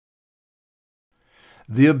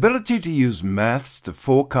The ability to use maths to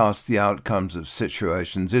forecast the outcomes of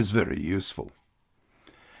situations is very useful.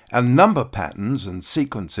 And number patterns and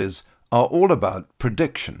sequences are all about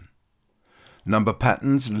prediction. Number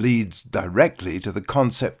patterns leads directly to the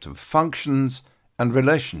concept of functions and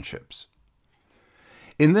relationships.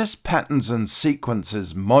 In this Patterns and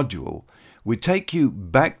Sequences module, we take you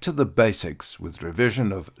back to the basics with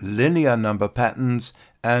revision of linear number patterns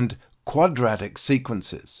and quadratic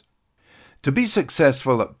sequences. To be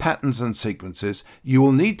successful at patterns and sequences, you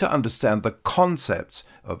will need to understand the concepts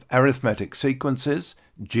of arithmetic sequences,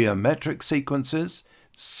 geometric sequences,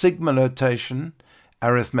 sigma notation,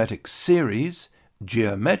 arithmetic series,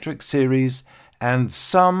 geometric series, and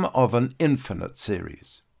sum of an infinite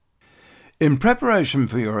series. In preparation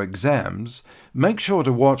for your exams, make sure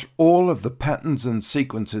to watch all of the Patterns and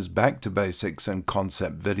Sequences Back to Basics and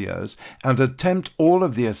Concept videos and attempt all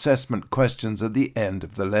of the assessment questions at the end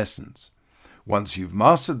of the lessons. Once you've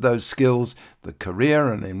mastered those skills, the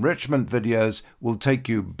career and enrichment videos will take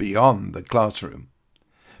you beyond the classroom.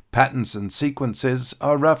 Patterns and sequences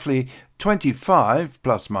are roughly 25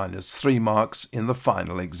 plus minus 3 marks in the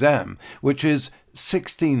final exam, which is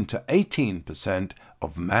 16 to 18%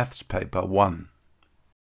 of Maths Paper 1.